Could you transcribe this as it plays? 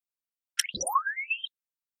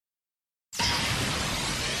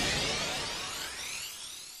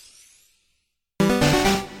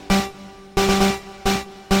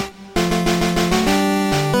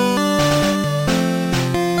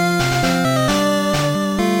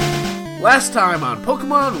Last time on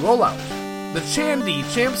Pokemon Rollout. The Chandy,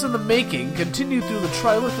 champs in the making, continue through the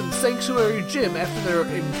Trilithan Sanctuary Gym after their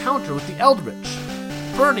encounter with the Eldritch.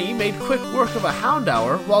 Bernie made quick work of a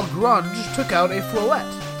Houndour, while Grunge took out a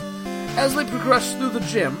Floette. As they progressed through the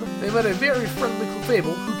gym, they met a very friendly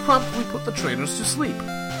Clefable who promptly put the trainers to sleep.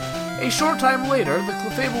 A short time later, the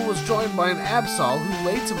Clefable was joined by an Absol who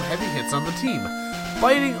laid some heavy hits on the team,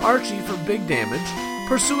 biting Archie for big damage,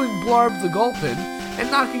 pursuing Blarb the Gulpin, and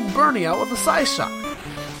knocking Bernie out with a Psy Shock.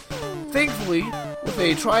 Thankfully, with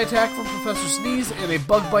a Tri-Attack from Professor Sneeze and a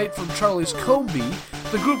Bug Bite from Charlie's Combee,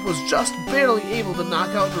 the group was just barely able to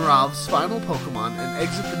knock out Narav's final Pokemon and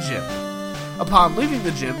exit the gym. Upon leaving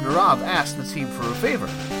the gym, Narav asked the team for a favor.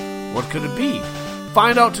 What could it be?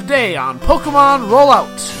 Find out today on Pokemon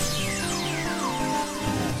Rollout!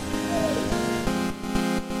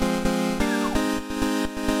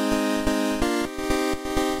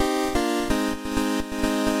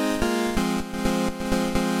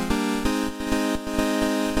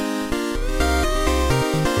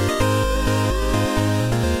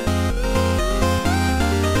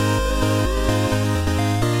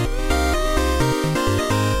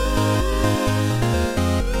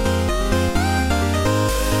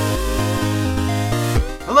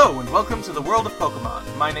 Welcome to the world of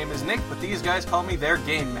Pokemon. My name is Nick, but these guys call me their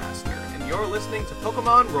Game Master, and you're listening to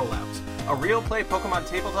Pokemon Rollout, a real-play Pokemon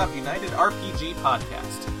Tabletop United RPG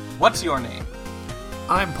podcast. What's your name?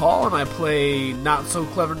 I'm Paul, and I play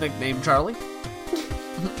not-so-clever nickname Charlie.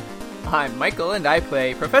 I'm Michael, and I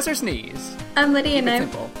play Professor Sneeze. I'm Lydia, and I'm...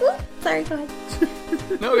 simple. Sorry, go ahead.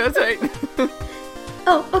 No, that's right.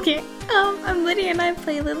 Oh, okay. I'm Lydia, and I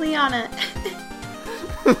play Liliana.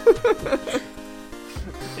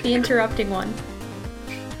 The interrupting one.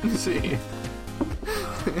 See.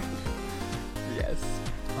 Yes.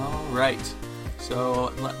 Alright. So,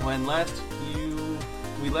 when last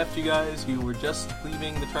we left you guys, you were just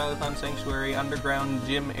leaving the Trilithan Sanctuary underground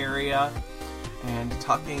gym area and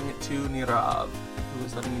talking to Nirav, who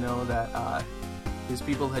was letting you know that his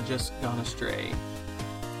people had just gone astray.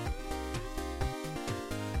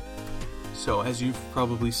 So, as you've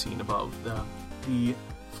probably seen above, the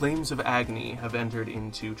Flames of Agony have entered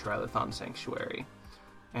into Trilithan Sanctuary,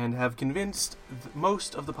 and have convinced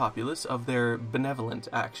most of the populace of their benevolent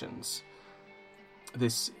actions.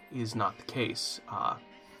 This is not the case.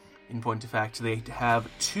 In point of fact, they have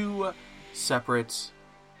two separate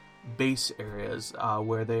base areas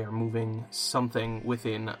where they are moving something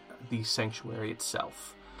within the sanctuary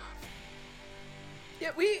itself. Yeah,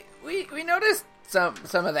 we noticed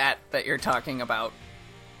some of that you're talking about.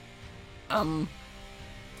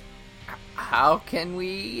 How can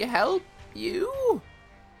we help you?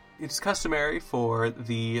 It's customary for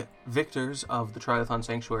the victors of the Trilithan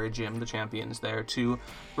Sanctuary Gym, the champions there, to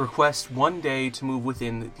request one day to move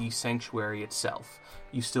within the sanctuary itself.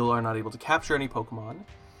 You still are not able to capture any Pokemon,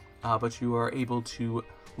 but you are able to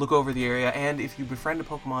look over the area, and if you befriend a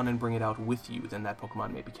Pokemon and bring it out with you, then that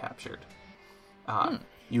Pokemon may be captured.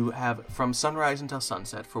 You have from sunrise until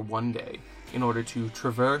sunset for one day in order to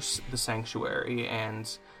traverse the sanctuary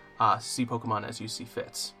and see Pokemon as you see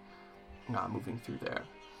fit, moving through there.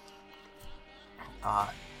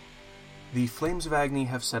 The Flames of Agony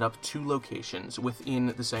have set up two locations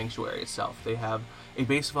within the sanctuary itself. They have a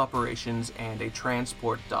base of operations and a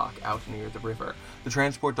transport dock out near the river. The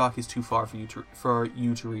transport dock is too far for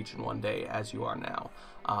you to reach in one day, as you are now.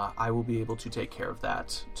 I will be able to take care of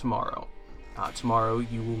that tomorrow. Tomorrow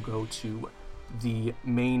you will go to the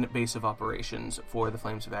main base of operations for the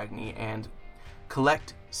Flames of Agony and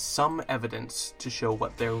collect some evidence to show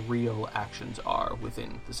what their real actions are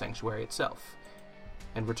within the sanctuary itself,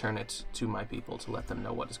 and return it to my people to let them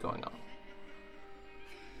know what is going on.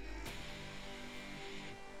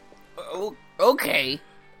 Okay.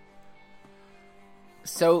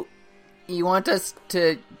 So, you want us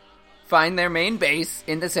to find their main base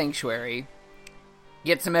in the sanctuary,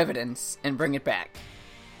 get some evidence, and bring it back?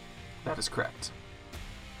 That is correct.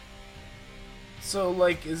 So,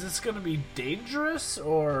 is this gonna be dangerous,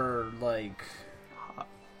 or,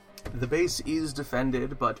 The base is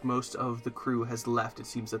defended, but most of the crew has left. It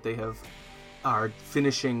seems that they are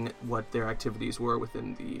finishing what their activities were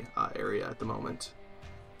within the area at the moment.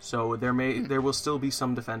 So there will still be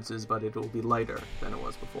some defenses, but it will be lighter than it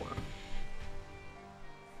was before.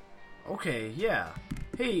 Okay, yeah.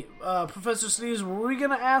 Hey, Professor Sneeze, were we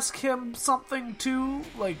gonna ask him something too?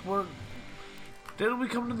 Didn't we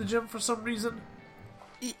come to the gym for some reason?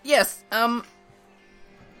 Yes, I'm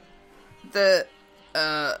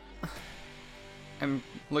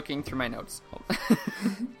looking through my notes.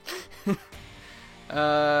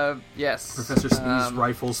 Professor Yes. Sneeze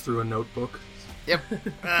rifles through a notebook. Yep.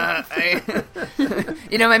 My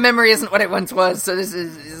memory isn't what it once was, so this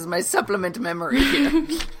is my supplement memory.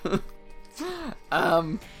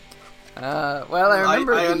 Well, I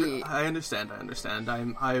remember I understand.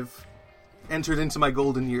 I've entered into my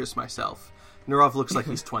golden years myself. Nurov looks like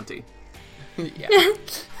he's 20. Yeah.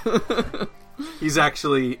 He's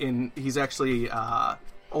actually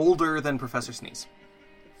older than Professor Sneeze.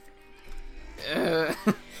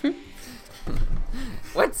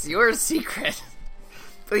 What's your secret?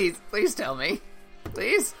 Please tell me.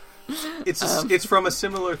 Please. It's from a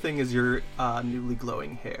similar thing as your newly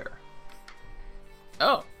glowing hair.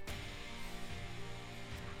 Oh,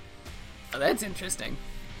 that's interesting.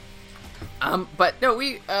 But no,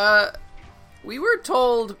 we were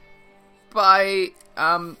told by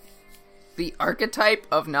the archetype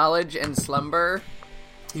of knowledge and slumber.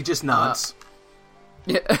 He just nods.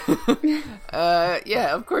 Yeah,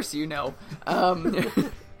 yeah. Of course, you know.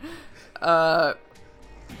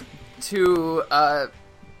 To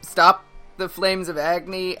stop the flames of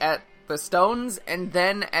Agni at the stones and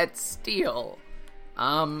then at steel.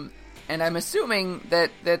 And I'm assuming that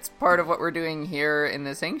that's part of what we're doing here in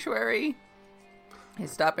the sanctuary. Is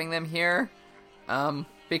stopping them here.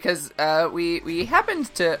 Because we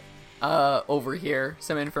happened to overhear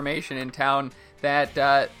some information in town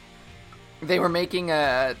that they were making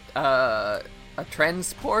a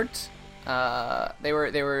transport. They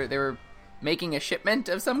were making a shipment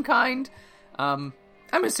of some kind. I'm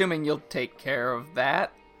assuming you'll take care of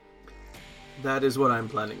that. That is what I'm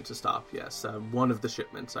planning to stop. Yes, one of the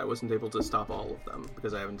shipments. I wasn't able to stop all of them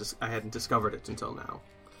because I hadn't discovered it until now.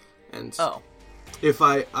 And if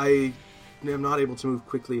I am not able to move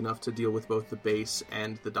quickly enough to deal with both the base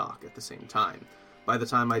and the dock at the same time. By the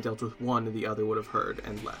time I dealt with one, the other would have heard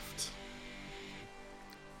and left.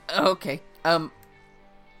 Okay.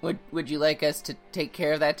 Would you like us to take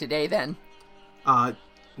care of that today then? Not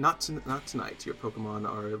tonight. Your Pokemon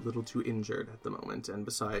are a little too injured at the moment, and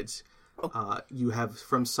besides, you have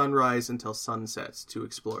from sunrise until sunset to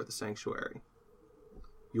explore the sanctuary.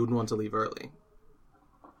 You wouldn't want to leave early.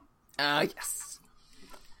 Yes.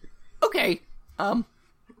 Okay.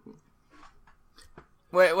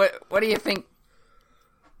 What do you think?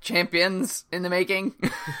 Champions in the making?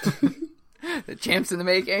 The champs in the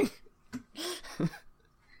making?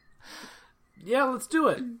 Yeah, let's do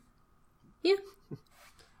it. Yeah.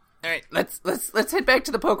 All right, let's head back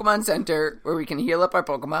to the Pokemon Center where we can heal up our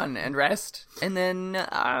Pokemon and rest, and then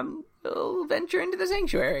we'll venture into the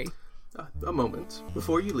sanctuary. A moment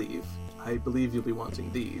before you leave, I believe you'll be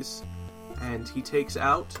wanting these. And he takes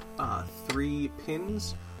out 3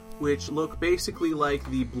 pins, which look basically like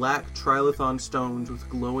the black trilithon stones with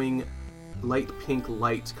glowing light pink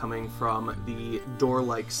light coming from the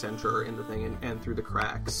door-like center in the thing and through the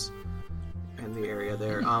cracks in the area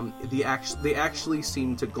there. They actually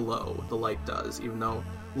seem to glow. The light does, even though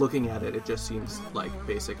looking at it, it just seems like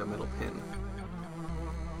a metal pin.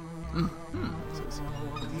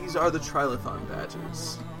 Mm-hmm. These are the trilithon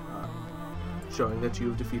badges, showing that you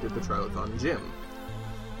have defeated the Trilithon Gym.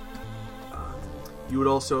 You would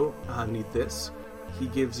also need this. He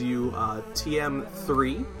gives you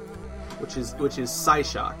TM3, which is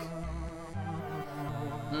Psyshock.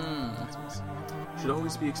 Should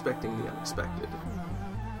always be expecting the unexpected.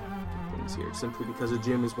 Things here. Simply because a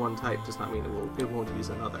gym is one type does not mean it won't use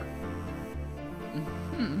another.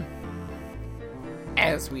 Mm-hmm.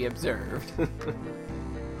 As we observed.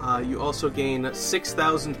 You also gain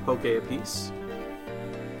 6,000 Poke apiece.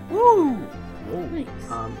 Woo! Nice.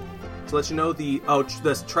 To let you know, the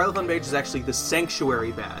Trilithon badge is actually the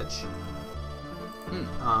Sanctuary badge.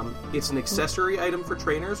 It's an accessory item for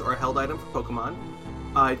trainers or a held item for Pokemon.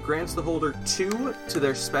 It grants the holder 2 to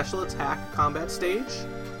their special attack combat stage.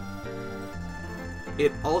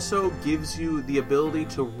 It also gives you the ability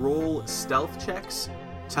to roll stealth checks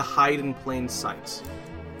to hide in plain sight.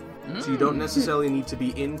 So you don't necessarily need to be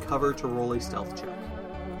in cover to roll a stealth check.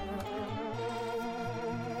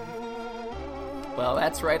 Well,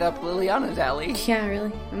 that's right up Liliana's alley. Yeah,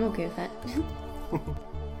 really. I'm okay with that.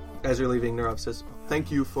 As you're leaving, Nurov says,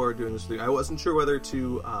 "Thank you for doing this with me. I wasn't sure whether I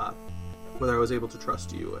was able to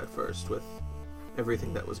trust you at first with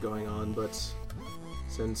everything that was going on, but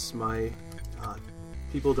since my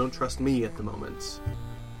people don't trust me at the moment,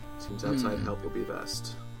 it seems outside help will be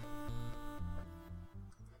best."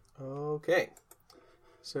 Okay.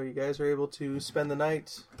 So you guys are able to spend the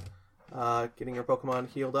night getting your Pokemon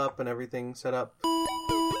healed up and everything set up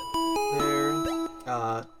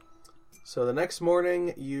there. So the next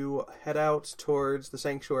morning, you head out towards the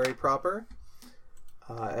sanctuary proper.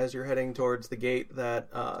 As you're heading towards the gate that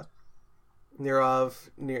Nirov,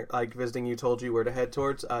 visiting you, told you where to head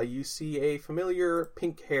towards. You see a familiar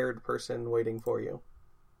pink-haired person waiting for you.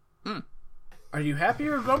 Are you happy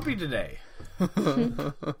or grumpy today?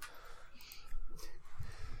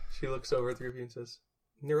 She looks over at the group and says,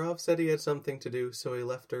 Nirov said he had something to do, so he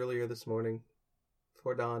left earlier this morning,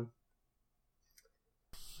 before dawn.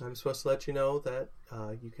 I'm supposed to let you know that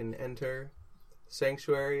you can enter the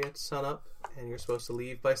sanctuary at sunup, and you're supposed to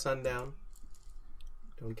leave by sundown.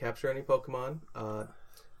 Don't capture any Pokemon.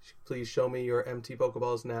 Please show me your empty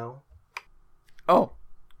Pokeballs now. Oh.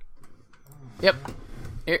 Yep.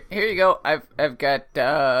 Here you go. I've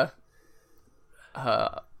got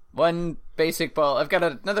one basic ball. I've got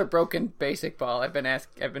another broken basic ball. I've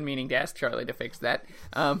been meaning to ask Charlie to fix that.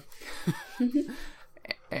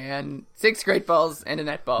 And 6 great balls and a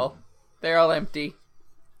net ball. They're all empty.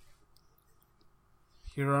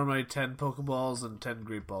 Here are my 10 Pokeballs and 10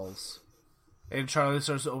 Great Balls. And Charlie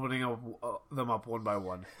starts opening them up one by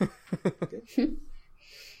one.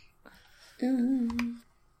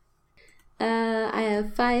 I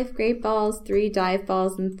have 5 great balls, 3 dive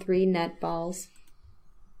balls, and 3 net balls.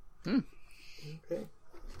 Okay.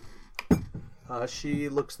 She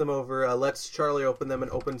looks them over, lets Charlie open them,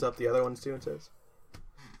 and opens up the other ones too, and says,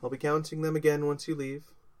 I'll be counting them again once you leave.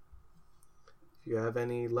 If you have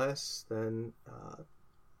any less, then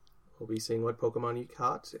we'll be seeing what Pokemon you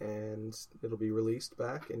caught, and it'll be released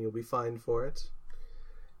back, and you'll be fined for it.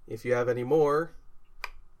 If you have any more,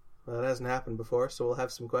 well, that hasn't happened before, so we'll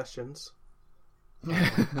have some questions.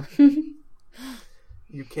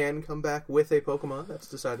 You can come back with a Pokemon that's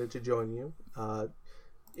decided to join you.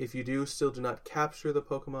 If you do, still do not capture the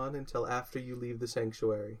Pokemon until after you leave the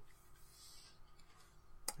sanctuary.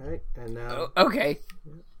 Alright, and now... Okay.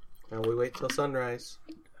 Now we wait till sunrise.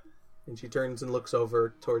 And she turns and looks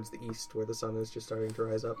over towards the east where the sun is just starting to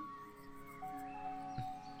rise up.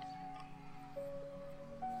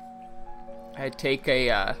 I take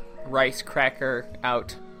a rice cracker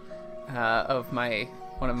out of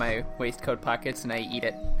one of my waistcoat pockets and I eat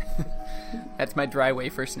it. That's my dry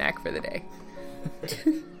wafer snack for the day.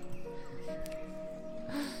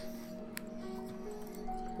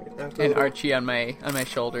 And Archie on my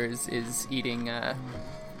shoulders is eating a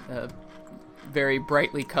very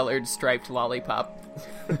brightly colored striped lollipop.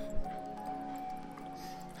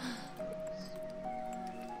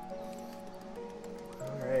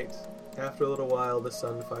 Alright. After a little while, the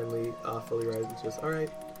sun finally fully rises and says,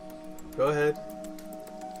 Alright, go ahead.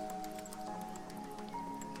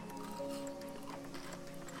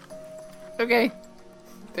 Okay.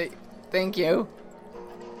 Thank you.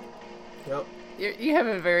 Yep. You have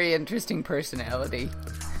a very interesting personality.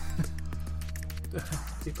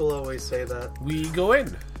 People always say that. We go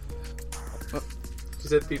in. She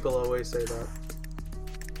said people always say that.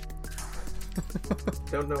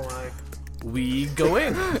 Don't know why. We go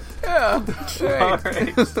in. Yeah.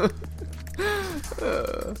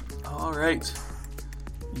 Alright.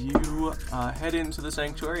 You head into the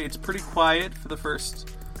sanctuary. It's pretty quiet for the first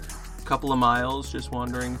couple of miles, just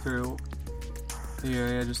wandering through the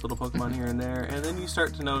area, just little Pokemon here and there. And then you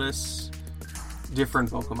start to notice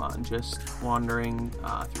different Pokemon just wandering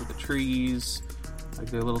through the trees, like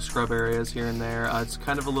the little scrub areas here and there. It's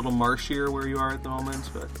kind of a little marshier where you are at the moment,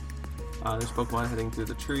 but there's Pokemon heading through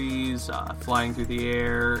the trees, flying through the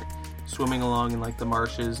air, swimming along in like the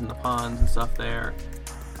marshes and the ponds and stuff there,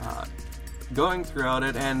 going throughout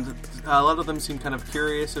it. And a lot of them seem kind of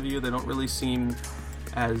curious of you. They don't really seem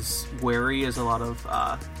as wary as a lot of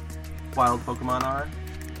wild Pokemon are.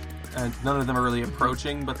 And none of them are really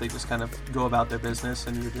approaching, but they just kind of go about their business,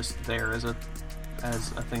 and you're just there as a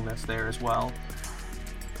thing that's there as well.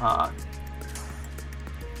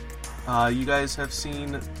 You guys have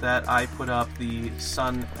seen that I put up the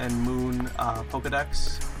Sun and Moon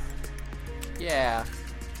Pokedex. Yeah.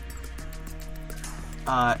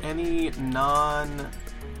 Any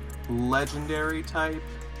non-legendary type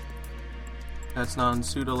that's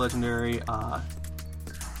non-pseudo-legendary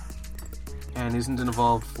and isn't an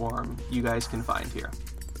evolved form, you guys can find here.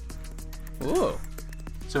 Ooh.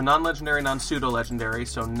 So non-legendary, non-pseudo-legendary,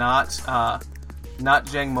 so not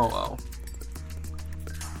Jangmo-o,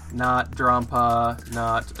 not Drampa,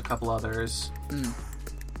 not a couple others.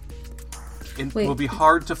 It will be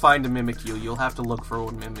hard to find a Mimikyu. You'll have to look for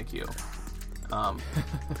a Mimikyu.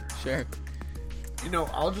 Sure.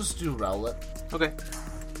 I'll just do Rowlet. Okay.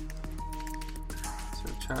 So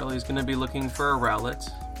Charlie's going to be looking for a Rowlet.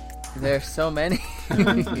 There's so many.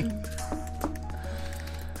 I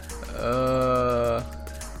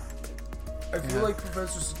feel like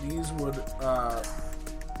Professor Sneeze would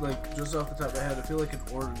like, just off the top of my head, I feel like an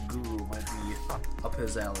Oranguru might be up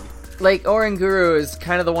his alley. Like, Oranguru is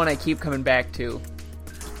kind of the one I keep coming back to.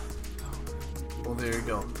 Well, there you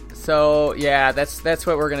go. So, yeah, that's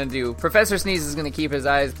what we're going to do. Professor Sneeze is going to keep his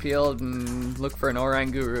eyes peeled and look for an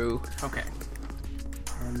Oranguru. Okay.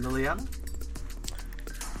 And Liliana?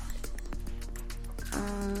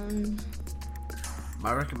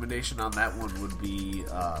 My recommendation on that one would be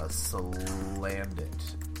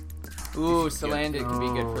Salandit. Ooh, Salandit could be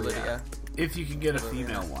good for Oh, Lydia. yeah. If you can get a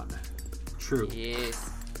female one. True. Yes.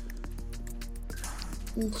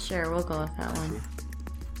 Sure, we'll go with that one.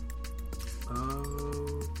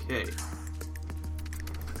 Okay.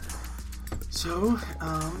 So,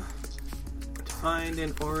 to find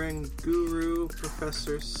an Oranguru,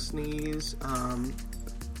 Professor Sneeze, I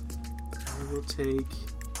will take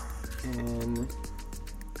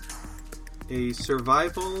a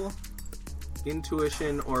survival,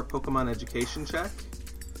 intuition, or Pokemon education check.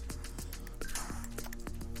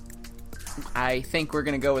 I think we're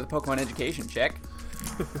going to go with a Pokemon education check.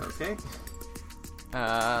 Okay.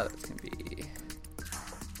 That's going to be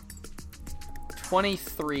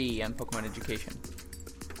 23 on Pokemon education.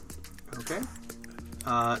 Okay.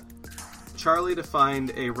 Charlie, to find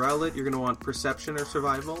a Rowlet, you're going to want perception or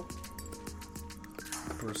survival.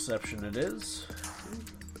 Perception it is.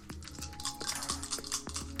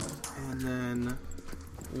 And then...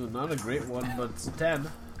 Ooh, not a great one, but it's a 10.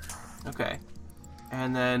 Okay.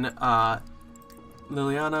 And then,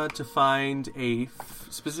 Liliana, to find a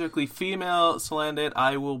specifically female Salandit,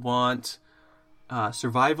 I will want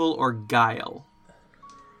survival or guile.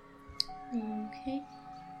 Okay.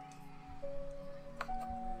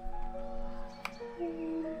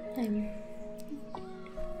 I'm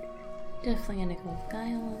definitely gonna go with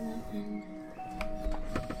Guile on that one.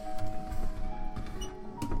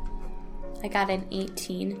 I got an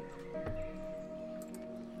 18.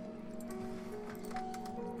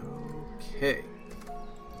 Okay.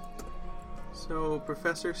 So,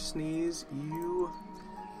 Professor Sneeze, you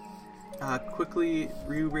quickly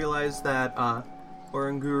realize that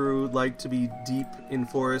Oranguru like to be deep in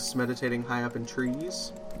forests, meditating high up in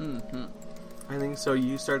trees. Mm-hmm. I think so.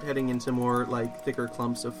 You start heading into more like thicker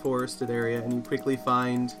clumps of forested area, and you quickly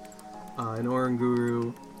find an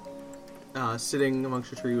Oranguru sitting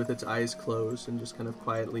amongst a tree with its eyes closed and just kind of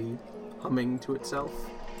quietly humming to itself.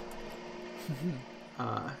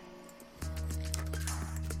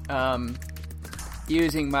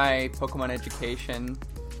 Using my Pokemon education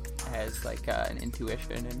as like an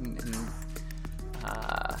intuition and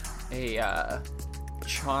a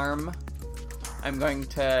charm, I'm going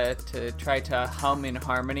to try to hum in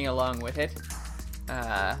harmony along with it,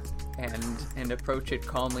 and approach it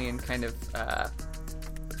calmly and kind of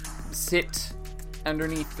sit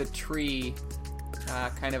underneath the tree,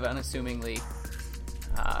 kind of unassumingly,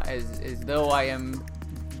 as though I am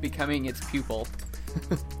becoming its pupil.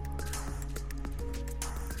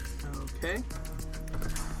 Okay.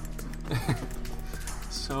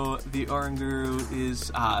 So the Oranguru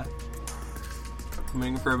is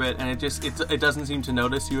humming for a bit, and it doesn't seem to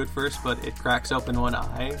notice you at first, but it cracks open one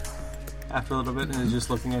eye after a little bit and is just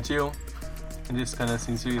looking at you, and just kind of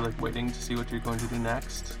seems to be like waiting to see what you're going to do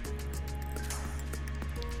next.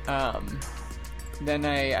 Then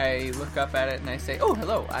I look up at it and I say, "Oh,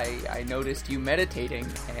 hello! I noticed you meditating,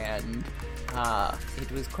 and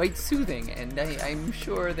it was quite soothing, and I'm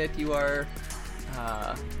sure that you are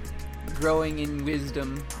growing in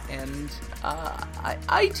wisdom, and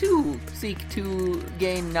I too seek to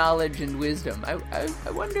gain knowledge and wisdom.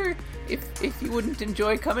 I wonder if you wouldn't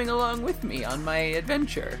enjoy coming along with me on my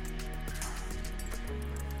adventure."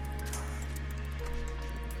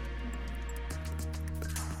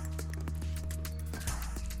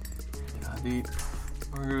 The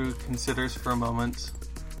Oranguru considers for a moment,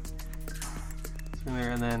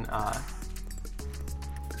 and then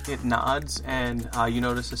it nods, and you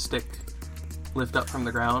notice a stick lift up from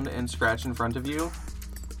the ground and scratch in front of you,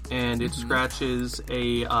 and it scratches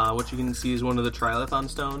a what you can see is one of the Trilithon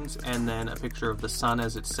stones, and then a picture of the sun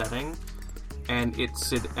as it's setting, and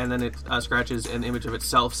then it scratches an image of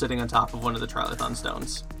itself sitting on top of one of the Trilithon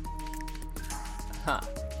stones. Huh.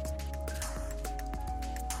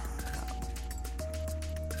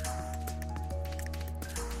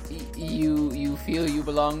 You feel you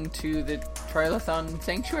belong to the Trilithon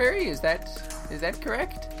Sanctuary? Is that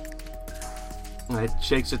correct? It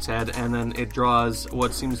shakes its head, and then it draws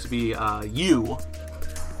what seems to be you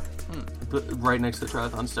right next to the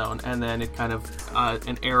Trilithon stone, and then it kind of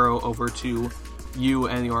an arrow over to you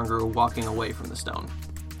and the Oranguru walking away from the stone,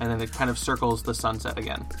 and then it kind of circles the sunset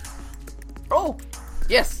again. Oh,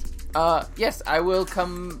 yes. Yes, I will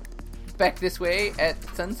come back this way at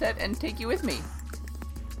sunset and take you with me.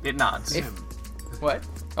 It nods. What?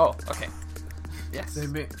 Oh, okay. Yes. Say,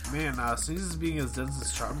 man, Caesar's being as dense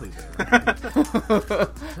as Charlie there.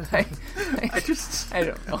 I I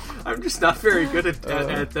don't know. I'm just not very good at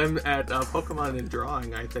Pokemon and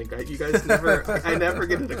drawing. I think you guys I never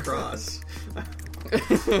get it across.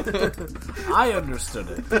 I understood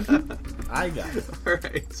it. I got it. All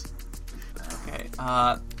right. Okay.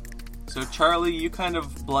 So Charlie, you kind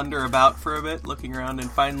of blunder about for a bit, looking around,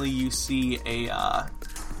 and finally you see a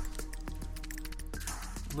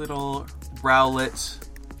little Rowlet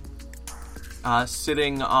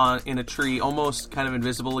sitting in a tree, almost kind of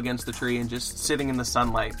invisible against the tree, and just sitting in the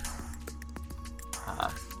sunlight,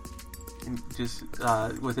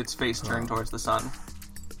 with its face turned towards the sun.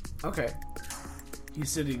 Okay. He's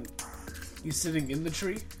sitting in the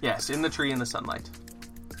tree? Yes, in the tree in the sunlight.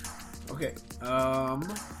 Okay.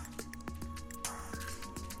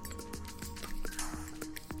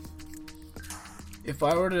 If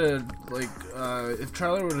I were to, if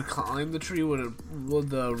Charlie were to climb the tree, would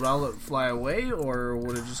the Rowlet fly away, or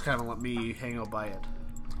would it just kind of let me hang out by it?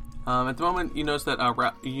 At the moment, you notice that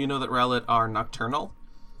Rowlet are nocturnal,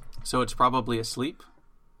 so it's probably asleep.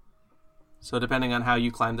 So depending on how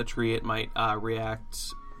you climb the tree, it might react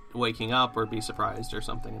waking up or be surprised or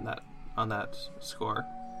something on that score.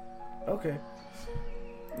 Okay.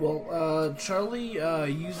 Well, Charlie,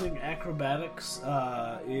 using acrobatics,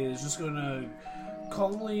 is just going to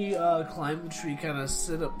calmly climb the tree, kind of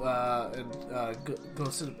sit up and go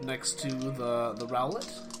sit up next to the Rowlet.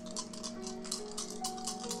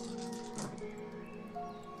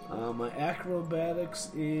 My acrobatics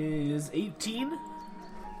is 18.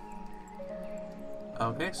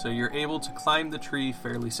 Okay, so you're able to climb the tree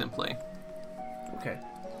fairly simply. Okay.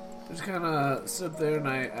 I just kind of sit up there and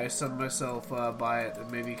I sun myself by it and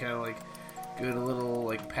maybe kind of give it a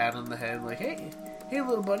little pat on the head, hey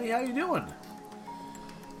little buddy, how you doing?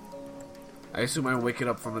 I assume I wake it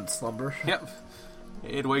up from its slumber. Yep.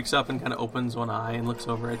 It wakes up and kind of opens one eye and looks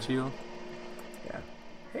over at you. Yeah.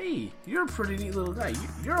 Hey, you're a pretty neat little guy.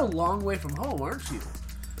 You're a long way from home, aren't you?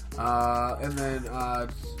 And then I'm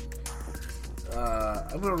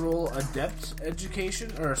gonna roll adept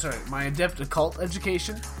education, my adept occult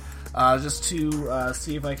education, just to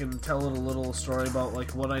see if I can tell it a little story about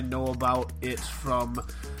what I know about it from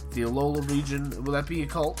the Alola region. Will that be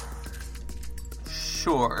occult?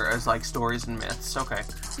 Sure, as stories and myths. Okay.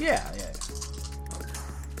 Yeah.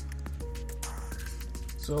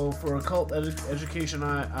 So for occult education,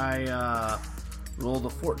 I rolled a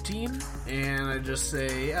 14, and I just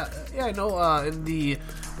say, I know in the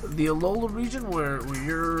Alola region where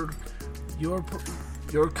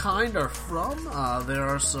your kind are from, there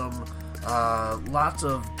are some lots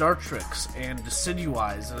of Dartrix and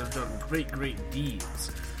Decidueyes that have done great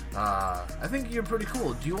deeds. I think you're pretty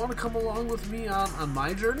cool. Do you want to come along with me on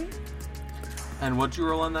my journey? And what'd you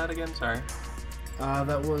roll on that again? Sorry.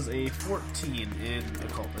 That was a 14 in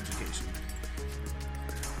occult education.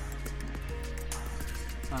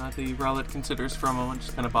 The Rowlet considers for a moment,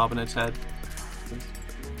 just kind of bobbing its head.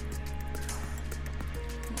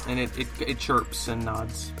 And it chirps and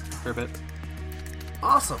nods for a bit.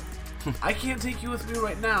 Awesome! I can't take you with me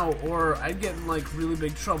right now, or I'd get in really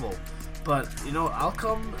big trouble. But, I'll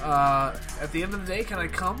come, at the end of the day. Can I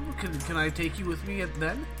come? Can I take you with me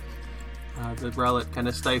then? The Rowlet kind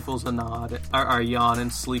of stifles a nod, or yawn,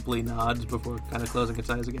 and sleepily nods before kind of closing its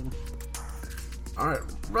eyes again. Alright,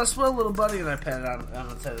 rest well, little buddy, and I pat it on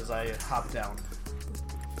its head as I hop down.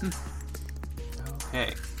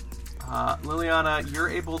 Okay. Liliana, you're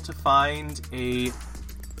able to find a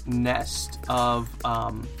nest of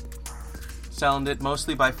Salandit,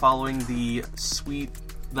 mostly by following the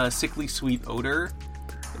sickly sweet odor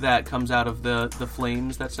that comes out of the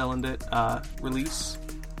flames that Salandit release.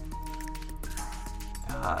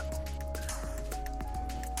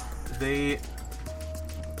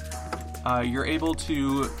 You're able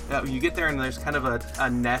to you get there and there's kind of a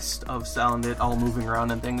nest of Salandit all moving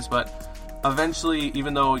around and things, but eventually,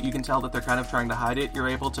 even though you can tell that they're kind of trying to hide it, you're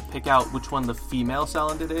able to pick out which one the female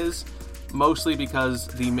Salandit is, mostly because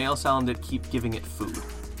the male Salandit keep giving it food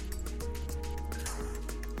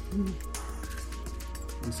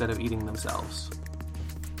instead of eating themselves.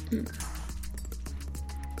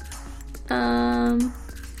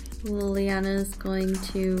 Liliana's going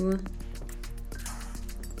to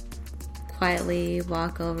quietly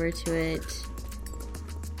walk over to it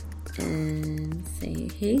and say,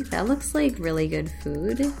 hey, that looks like really good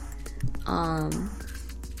food.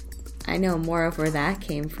 I know more of where that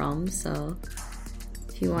came from, so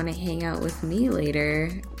if you want to hang out with me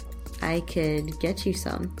later, I could get you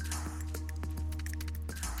some.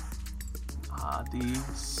 The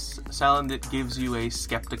Salandit gives you a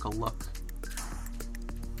skeptical look.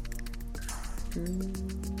 Would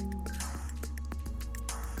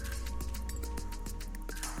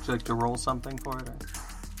you like to roll something for it? Or?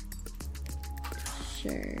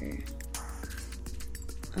 Sure.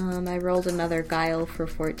 I rolled another guile for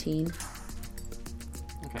 14.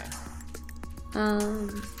 Okay. Um,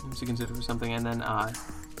 So consider for something, and then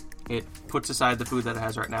it puts aside the food that it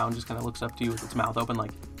has right now and just kind of looks up to you with its mouth open,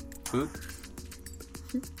 like, food?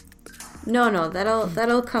 No,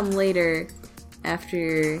 that'll come later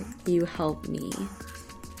after you help me.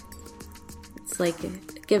 It's like a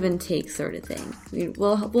give and take sort of thing.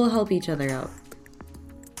 We'll help each other out.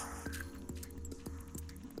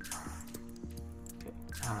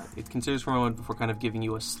 It considers for a moment before kind of giving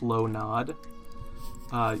you a slow nod.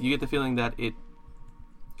 You get the feeling that it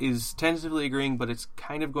is tentatively agreeing, but it's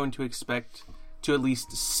kind of going to expect to at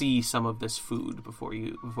least see some of this food before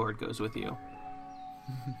it goes with you.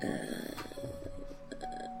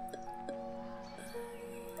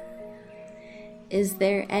 Is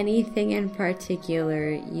there anything in particular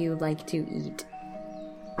you like to eat?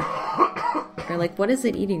 Or like, what is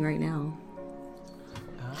it eating right now?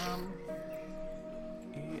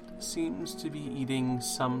 It seems to be eating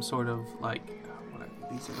some sort of like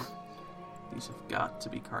these have got to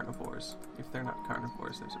be carnivores. If they're not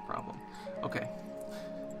carnivores, there's a problem. Okay.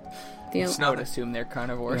 I would assume they're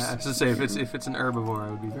carnivores. Yeah, I was to say if it's an herbivore, I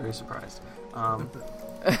would be very surprised.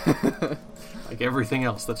 Like everything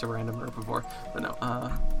else that's a random herbivore, but no.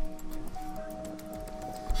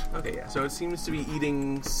 Okay, yeah. So it seems to be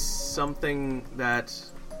eating something that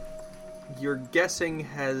you're guessing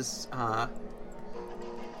has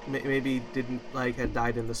maybe didn't had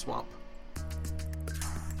died in the swamp.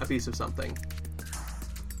 A piece of something.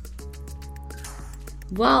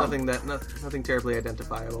 Well, nothing terribly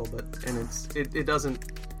identifiable, but it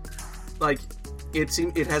doesn't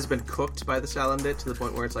it has been cooked by the Salandit to the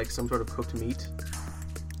point where it's like some sort of cooked meat.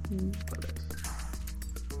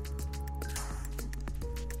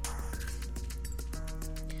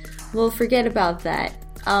 Well, forget about that.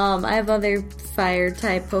 I have other fire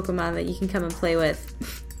type Pokemon that you can come and play with.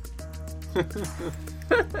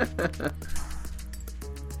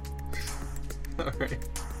 Alright.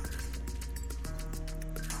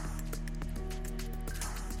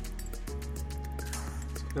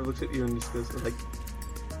 Kind of looks at you and just goes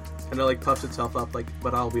puffs itself up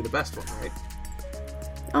but I'll be the best one, right?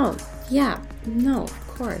 Oh, yeah. No, of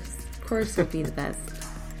course. Of course you'll be the best.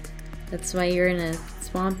 That's why you're in a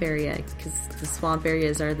swamp area, because the swamp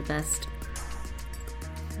areas are the best.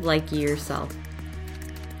 Like yourself.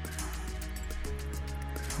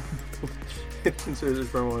 It considers it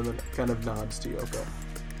for a moment and kind of nods to you, okay.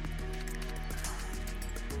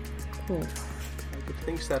 Cool. It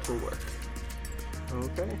thinks that will work.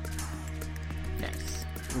 Okay. Nice.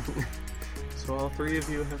 So all three of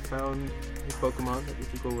you have found a Pokemon that you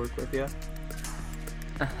think will work with you.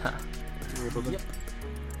 You're able to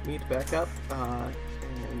meet back up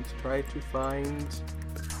and try to find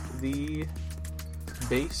the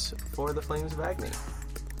base for the Flames of Agni.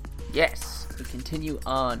 Yes, we continue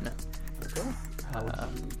on. Okay.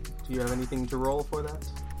 Do you have anything to roll for that?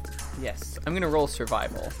 Yes, I'm gonna roll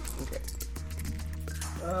survival. Okay.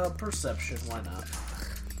 Perception, why not?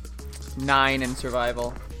 9 in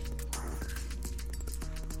survival.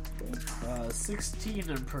 16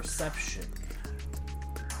 in perception.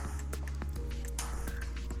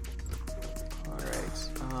 Alright.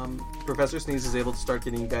 Professor Sneeze is able to start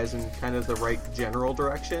getting you guys in kind of the right general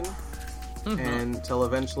direction. Until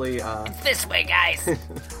eventually, It's this way, guys!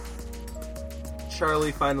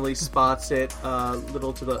 Charlie finally spots it a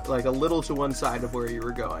little to one side of where you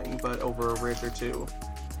were going, but over a ridge or two.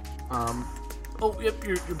 Oh, yep,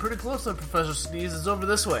 you're pretty close then, Professor Sneeze. It's over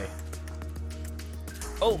this way.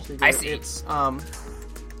 Oh, I see. It's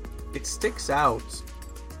it sticks out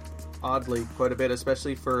oddly quite a bit,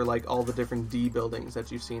 especially for all the different D buildings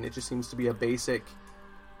that you've seen. It just seems to be a basic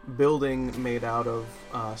building made out of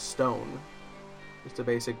stone. Just a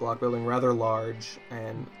basic block building, rather large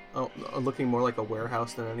and looking more like a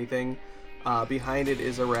warehouse than anything. Behind it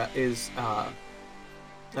is in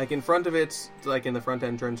front of it, in the front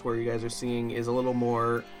entrance where you guys are seeing, is a little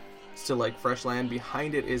more still fresh land.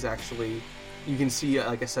 Behind it is actually, you can see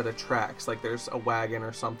a set of tracks, there's a wagon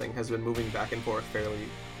or something has been moving back and forth fairly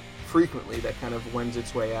frequently that kind of wends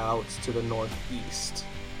its way out to the northeast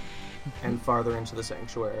and farther into the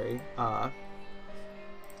sanctuary.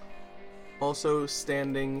 Also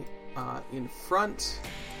standing in front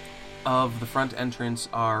of the front entrance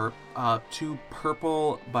are two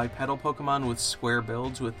purple bipedal Pokemon with square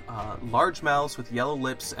builds with large mouths with yellow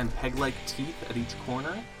lips and peg-like teeth at each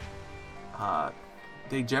corner.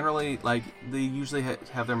 They generally, they usually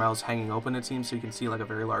have their mouths hanging open, it seems, so you can see, a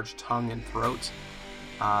very large tongue and throat.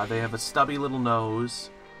 They have a stubby little nose,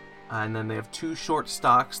 and then they have 2 short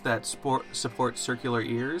stalks that support circular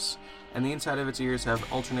ears, and the inside of its ears have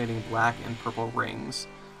alternating black and purple rings,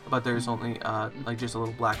 but there's only, just a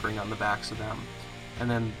little black ring on the backs of them. And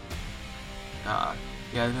then,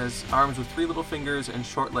 it has arms with 3 little fingers and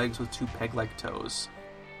short legs with 2 peg-like toes.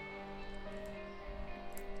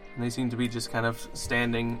 And they seem to be just kind of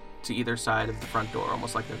standing to either side of the front door,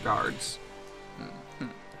 almost like they're guards. Mm-hmm.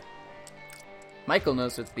 Michael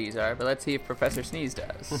knows what these are, but let's see if Professor Sneeze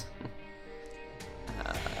does.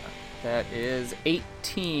 That is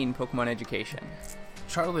 18 Pokemon Education.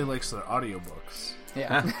 Charlie likes their audiobooks.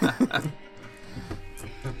 Yeah.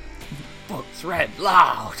 Books read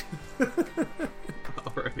loud!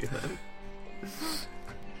 Alrighty then.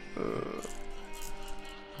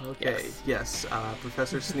 Okay, yes.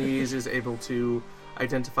 Professor Sneeze is able to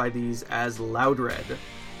identify these as Loudred.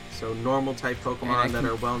 So normal type Pokemon that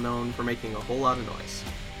are well known for making a whole lot of noise.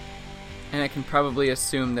 And I can probably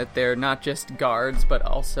assume that they're not just guards, but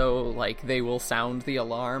also, they will sound the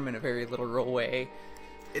alarm in a very literal way.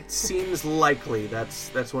 It seems likely. That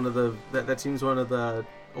seems one of the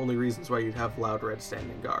only reasons why you'd have Loudred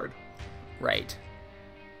standing guard. Right.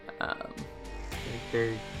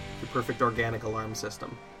 They're the perfect organic alarm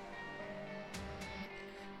system.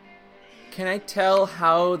 Can I tell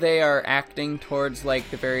how they are acting towards, the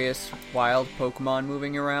various wild Pokemon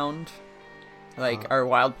moving around? Are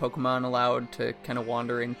wild Pokemon allowed to kind of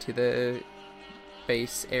wander into the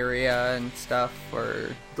base area and stuff,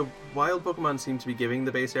 or...? The wild Pokemon seem to be giving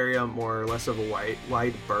the base area more or less of a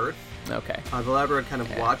wide berth. Okay. The Loudred kind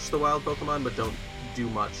of watch the wild Pokemon, but don't do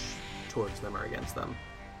much towards them or against them.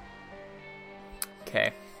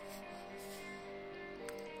 Okay.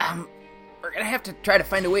 We're gonna have to try to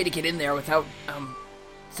find a way to get in there without,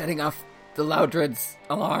 setting off the Loudred's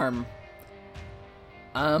alarm.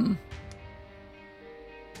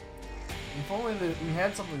 If only we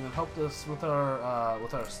had something that helped us with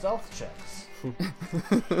our stealth checks.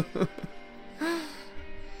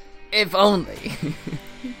 If only.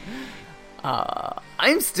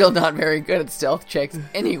 I'm still not very good at stealth checks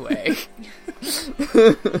anyway.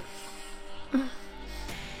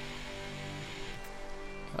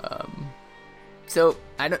 So,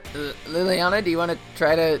 Liliana, do you want to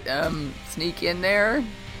try to, sneak in there?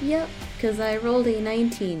 Yep, because I rolled a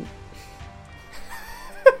 19.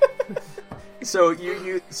 So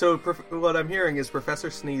what I'm hearing is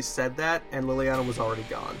Professor Sneeze said that, and Liliana was already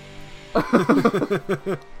gone.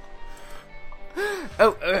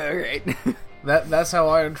 Oh, alright. That's how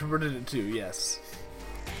I interpreted it too, yes.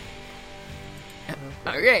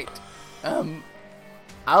 Alright.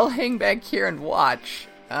 I'll hang back here and watch.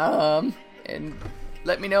 And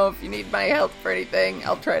let me know if you need my help for anything.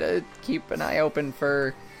 I'll try to keep an eye open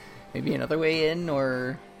for maybe another way in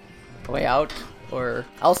or a way out. Or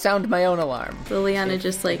I'll sound my own alarm. Liliana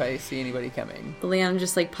if I see anybody coming. Liliana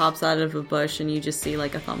just pops out of a bush and you just see a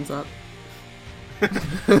thumbs up.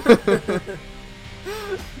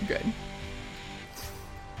 Good.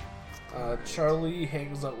 Charlie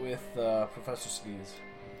hangs out with Professor Sneeze.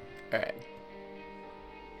 Alright.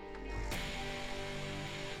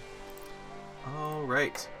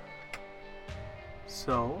 Alright.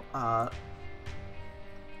 So,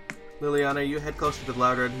 Liliana, you head closer to the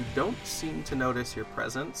Loudred, who don't seem to notice your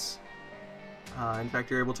presence. In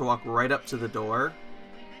fact, you're able to walk right up to the door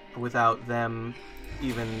without them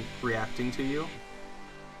even reacting to you.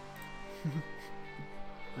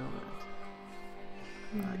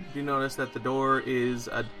 You notice that the door is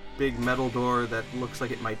a big metal door that looks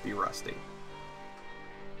like it might be rusty.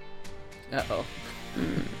 Uh-oh.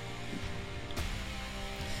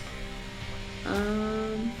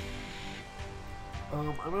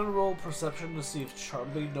 I'm gonna roll perception to see if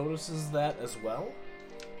Charlie notices that as well.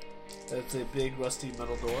 That's a big rusty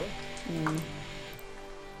metal door.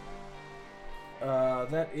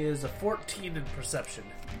 That is a 14 in perception.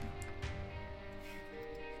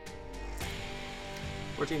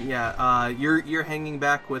 14, yeah. You're hanging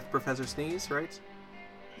back with Professor Sneeze, right?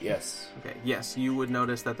 Yes. Okay, yes, you would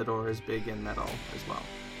notice that the door is big and metal as well.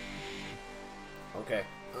 Okay.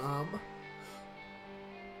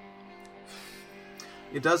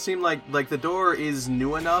 It does seem like the door is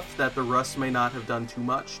new enough that the rust may not have done too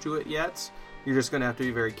much to it yet. You're just going to have to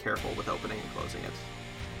be very careful with opening and closing it.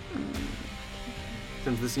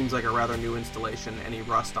 Since this seems like a rather new installation, any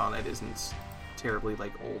rust on it isn't terribly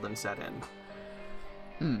old and set in.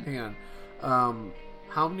 Hang on.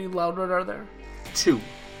 How many Loudred are there? 2.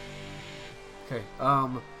 Okay.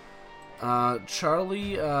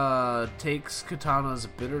 Charlie takes Katana's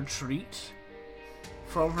bitter treat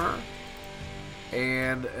from her,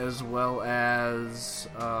 and as well as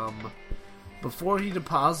before he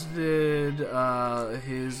deposited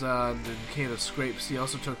his can of scrapes, he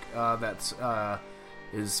also took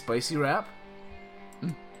his spicy wrap,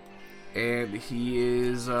 and he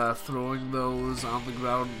is throwing those on the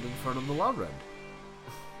ground in front of the Loud Red.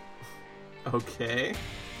 Okay.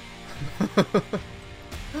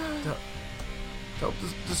 To help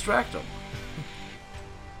distract him.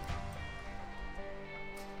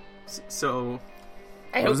 So,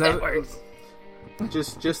 I hope that works.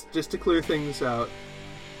 just to clear things out,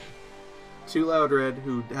 two Loud Red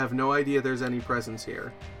who have no idea there's any presence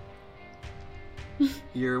here.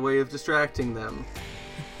 Your way of distracting them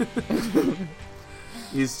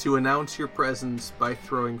is to announce your presence by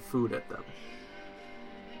throwing food at them.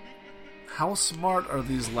 How smart are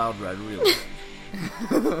these Loud Red really?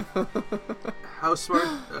 How smart?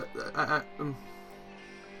 I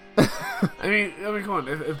mean, come on.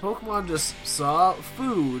 If Pokemon just saw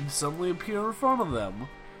food suddenly appear in front of them,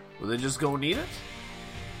 would they just go and eat it?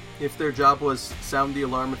 If their job was sound the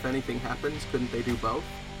alarm if anything happens, couldn't they do both?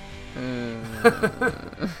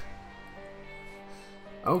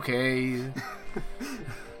 Okay.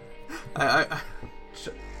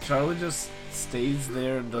 Charlie just stays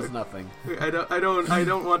there and does nothing. I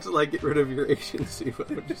don't want to get rid of your agency,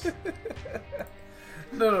 but I'm just...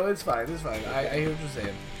 No, it's fine. I hear what you're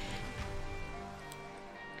saying.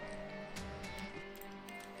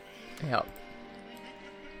 Yep.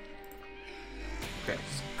 Okay.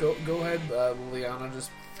 Just go ahead, Liliana. Just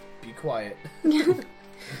be quiet.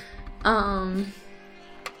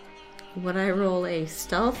 Would I roll a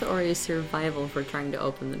stealth or a survival for trying to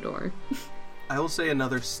open the door? I will say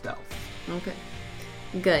another stealth. Okay.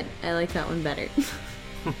 Good. I like that one better.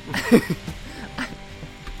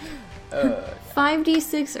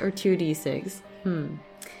 5d6 or 2d6?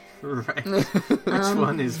 Right. Which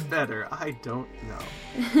one is better? I don't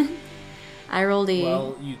know. I rolled a...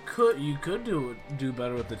 Well, you could do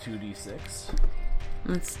better with the 2d6.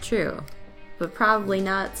 That's true. But probably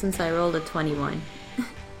not since I rolled a 21.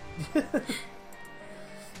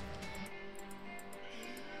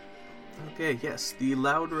 Okay, yes. The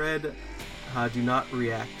Loud Red do not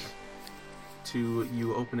react to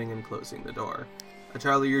you opening and closing the door.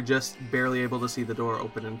 Charlie, you're just barely able to see the door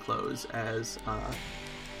open and close as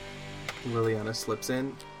Liliana slips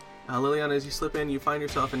in. Liliana, as you slip in, you find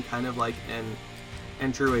yourself in kind of like an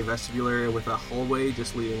entryway vestibule area with a hallway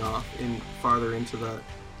just leading off farther into the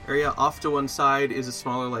area. Off to one side is a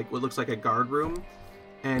smaller, what looks like a guard room,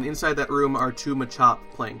 and inside that room are two Machop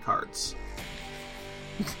playing cards.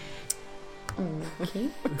 Okay.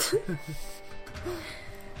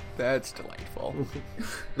 That's delightful.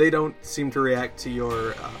 They don't seem to react to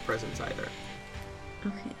your presence either.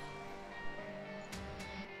 Okay.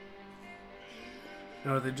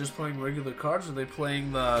 Now, are they just playing regular cards, or are they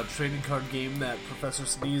playing the trading card game that Professor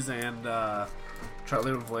Sneeze and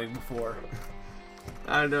Charlie were playing before?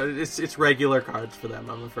 I don't know. It's regular cards for them,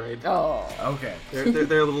 I'm afraid. Oh, okay.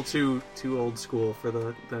 They're a little too old school for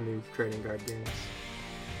the new trading card games.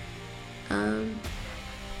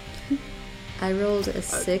 I rolled a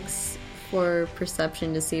 6 for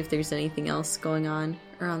perception to see if there's anything else going on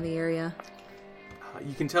around the area.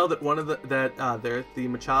 You can tell that one of the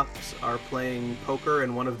Machops are playing poker,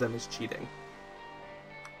 and one of them is cheating.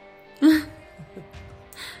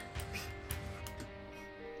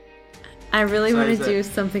 I really want to do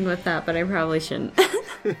something with that, but I probably shouldn't.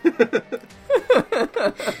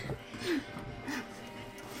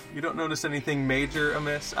 You don't notice anything major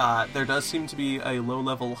amiss. There does seem to be a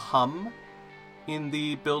low-level hum in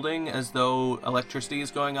the building, as though electricity is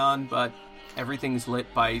going on, but everything's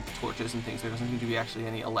lit by torches and things. There doesn't seem to be actually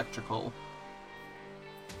any electrical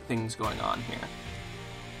things going on here.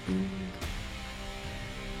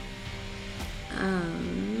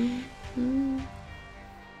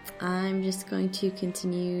 I'm just going to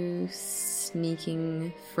continue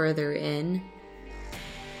sneaking further in.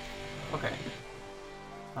 Okay.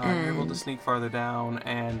 You're able to sneak farther down,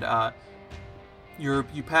 and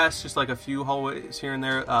you pass just a few hallways here and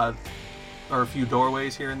there, or a few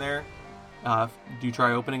doorways here and there. Do you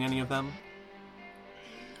try opening any of them?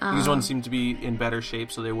 These ones seem to be in better shape,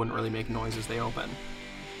 so they wouldn't really make noise as they open.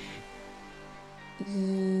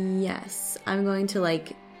 Yes. I'm going to,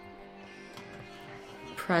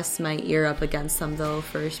 press my ear up against them, though,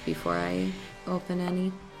 first, before I open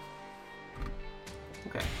any.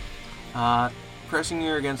 Okay. Pressing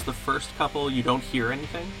your ear against the first couple, you don't hear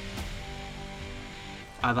anything.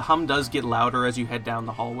 The hum does get louder as you head down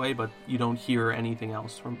the hallway, but you don't hear anything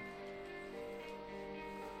else from...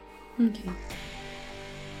 Okay.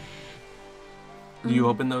 Do you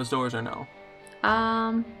open those doors or no?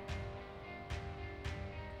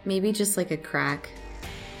 Maybe just like a crack.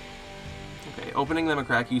 Okay, opening them a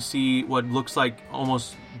crack, you see what looks like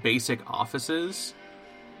almost basic offices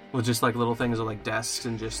with just like little things like desks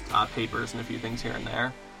and just papers and a few things here and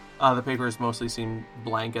there. The papers mostly seem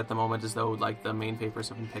blank at the moment, as though like the main papers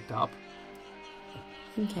have been picked up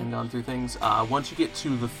Okay. and gone through things. Once you get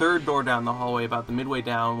to the third door down the hallway, about the midway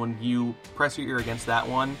down, when you press your ear against that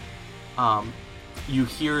one, you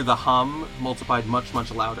hear the hum multiplied much,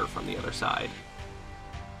 much louder from the other side.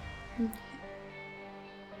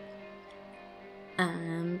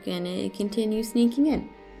 I'm gonna continue sneaking in.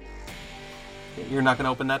 You're not going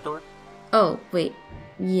to open that door? Oh, wait.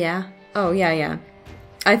 Yeah. Oh, yeah.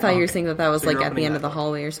 I thought you were saying that was So like you're at the opening end that of the door.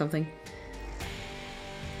 hallway or something.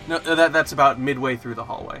 No, that's about midway through the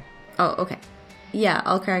hallway. Oh, okay. Yeah,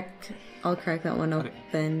 I'll crack that one Okay.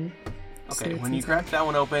 open. Okay, when you crack that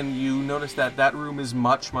one open, you notice that that room is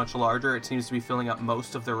much, much larger. It seems to be filling up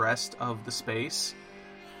most of the rest of the space.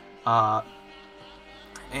 And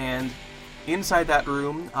inside that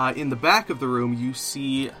room, in the back of the room, you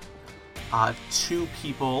see two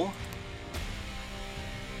people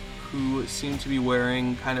who seem to be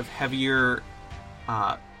wearing kind of heavier,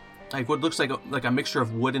 like what looks like a mixture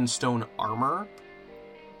of wood and stone armor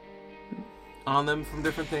on them from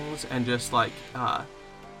different things, and just like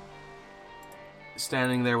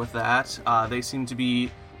standing there with that. They seem to be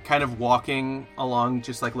kind of walking along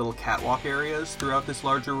just like little catwalk areas throughout this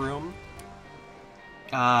larger room.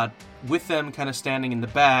 With them kind of standing in the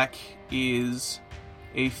back is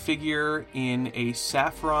a figure in a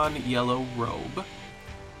saffron yellow robe,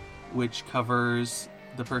 which covers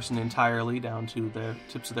the person entirely down to the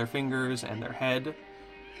tips of their fingers and their head.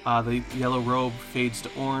 The yellow robe fades to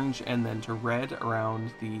orange and then to red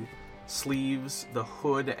around the sleeves, the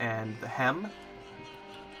hood, and the hem.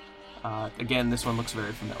 Again, this one looks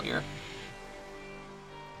very familiar.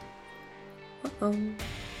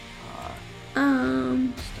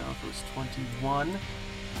 Stealth was 21.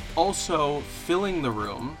 Also, filling the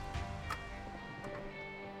room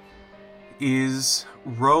is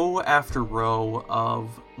row after row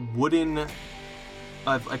of wood and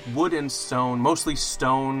stone, mostly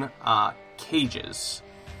stone, cages,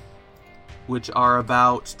 which are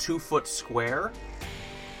about 2 foot square.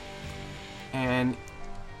 And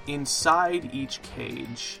inside each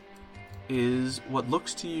cage is what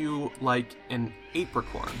looks to you like an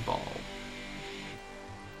apricorn ball.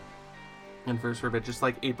 And for a bit, just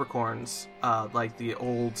like apricorns, like the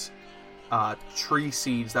old tree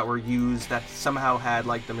seeds that were used that somehow had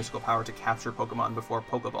like the mystical power to capture Pokemon before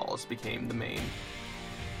Pokeballs became the main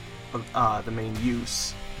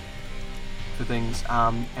use for things.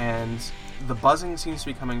 And the buzzing seems to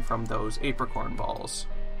be coming from those apricorn balls.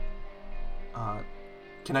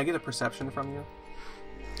 Can I get a perception from you?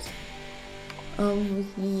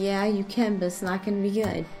 Yeah, you can, but it's not gonna be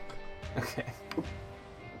good. Okay.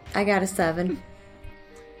 I got a 7.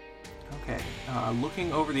 Okay.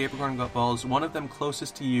 Looking over the apricorn balls, one of them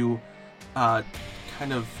closest to you,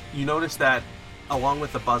 you notice that along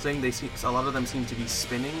with the buzzing, a lot of them seem to be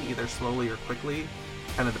spinning, either slowly or quickly,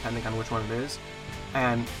 kind of depending on which one it is.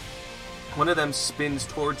 And one of them spins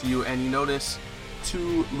towards you, and you notice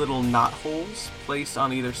 2 little knot holes placed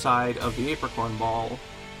on either side of the apricorn ball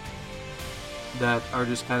that are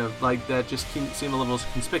just kind of like, that just seem a little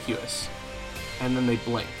conspicuous. And then they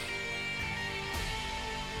blink.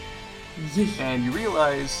 And you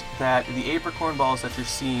realize that the apricorn balls that you're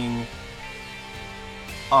seeing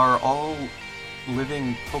are all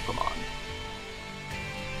living Pokemon.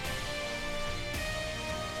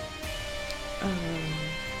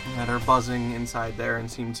 That are buzzing inside there and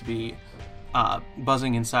seem to be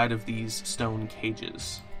buzzing inside of these stone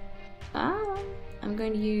cages. I'm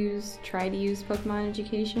going to try to use Pokemon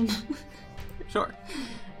Education. Sure.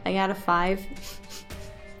 I got a 5.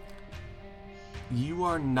 You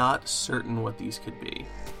are not certain what these could be.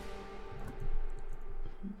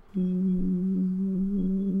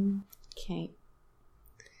 Okay.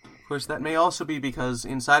 Of course, that may also be because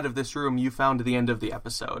inside of this room you found the end of the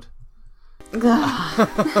episode.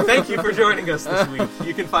 Thank you for joining us this week.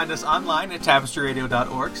 You can find us online at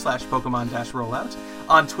tapestryradio.org/Pokemon-rollout,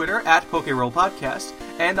 on Twitter at PokeRollPodcast,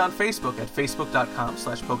 and on Facebook at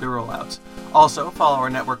facebook.com/PokeRollout. Also, follow our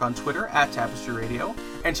network on Twitter at Tapestry Radio,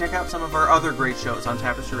 and check out some of our other great shows on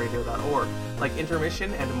tapestryradio.org, like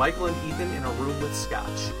Intermission and Michael and Ethan in a Room with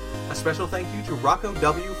Scotch. A special thank you to Rocco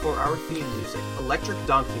W. for our theme music, Electric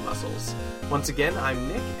Donkey Muscles. Once again, I'm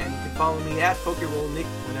Nick, and you can follow me at PokeRollNick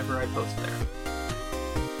whenever I post there.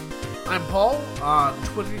 I'm Paul. On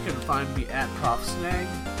Twitter, you can find me at ProfSnag,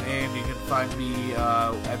 And you can find me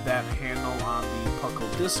at that handle on the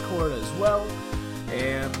Puckle Discord as well.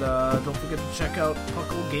 And don't forget to check out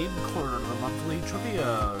Puckle Game Corner, the monthly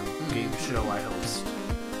trivia game show I host.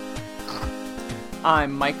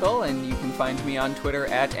 I'm Michael, and you can find me on Twitter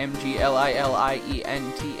at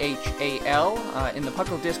MGLILIENTHAL. In the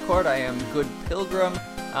Puckle Discord, I am Good Pilgrim,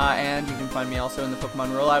 and you can find me also in the Pokemon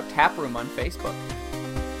Rollout Tap Room on Facebook.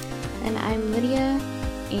 And I'm Lydia,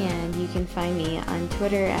 and you can find me on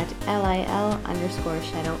Twitter at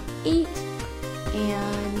LIL_Shadow8.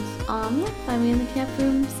 And, find me in the tap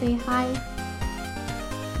room, say hi.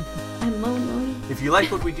 I'm Lonely. If you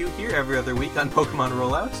like what we do here every other week on Pokemon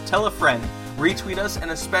Rollouts, tell a friend, retweet us,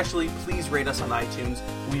 and especially please rate us on iTunes.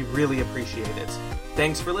 We really appreciate it.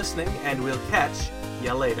 Thanks for listening, and we'll catch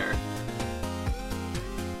ya later.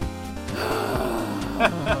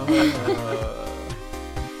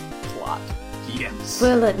 Plot. Yes.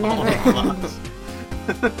 Will it never Plot. end?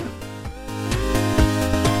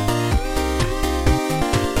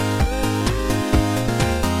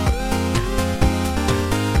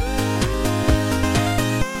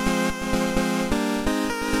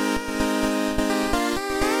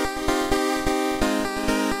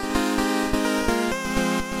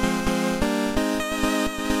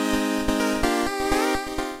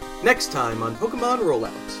 Next time on Pokemon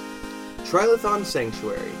Rollout, Trilithon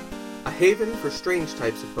Sanctuary, a haven for strange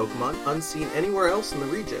types of Pokemon unseen anywhere else in the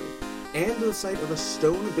region, and the site of a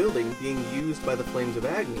stone building being used by the Flames of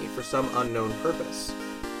Agni for some unknown purpose.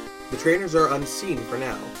 The trainers are unseen for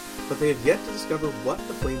now, but they have yet to discover what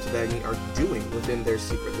the Flames of Agni are doing within their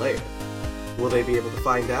secret lair. Will they be able to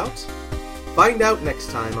find out? Find out next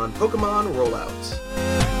time on Pokemon Rollout.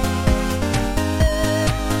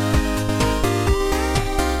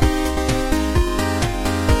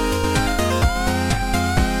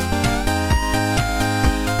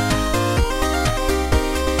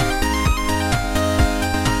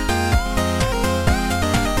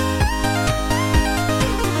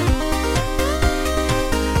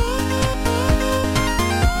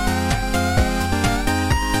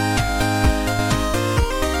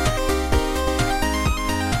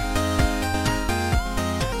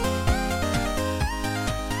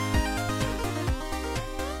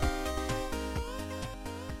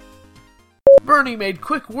 Bernie made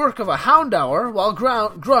quick work of a Houndour, while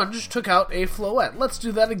Grunge took out a Floette. Let's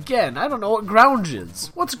do that again. I don't know what Grounge is.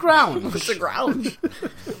 What's Grounge? What's a Grounge?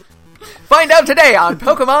 Find out today on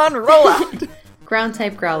Pokemon Rollout! Ground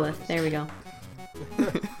type Growlithe. There we go.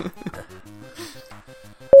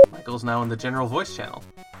 Michael's now in the general voice channel.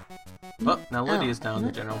 Oh, now Lydia's now in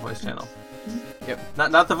the general voice channel. Yep.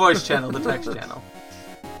 Not the voice channel, the text channel.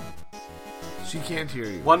 She can't hear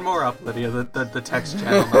you. One more up, Lydia, the text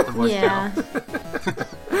channel, not the voice Yeah. channel.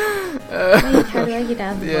 Wait, how do I get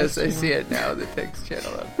out of the Yes, voice I channel? see it now, the text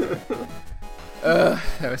channel up there.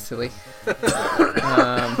 That was silly.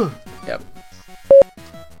 Yep.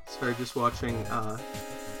 Sorry, just watching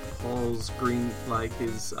Paul's green, like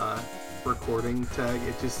his recording tag,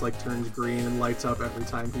 it just like turns green and lights up every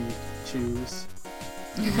time he chews.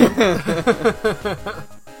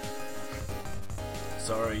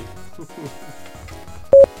 Sorry.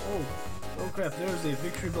 Oh crap, there's a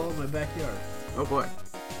victory ball in my backyard. Oh boy.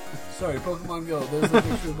 Sorry, Pokemon Go, there's a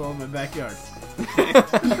victory ball in my backyard.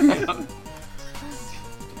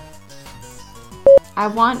 I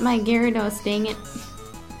want my Gyarados, dang it.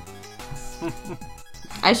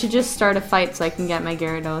 I should just start a fight so I can get my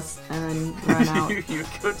Gyarados and then run out. You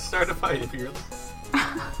could start a fight if you're...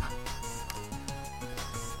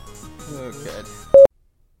 Oh, good.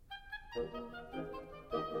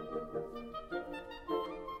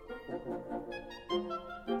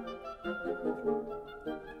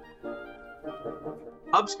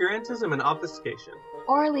 Obscurantism and obfuscation.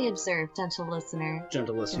 Orally observed, gentle listener.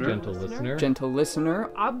 Gentle listener. Gentle listener. Gentle listener,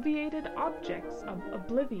 Obviated objects of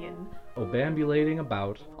oblivion, Obambulating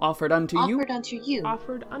about. offered unto you. Offered unto you.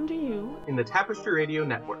 offered unto you In the Tapestry Radio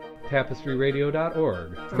Network.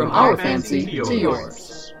 Tapestryradio.org. From our fancy to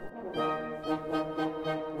yours.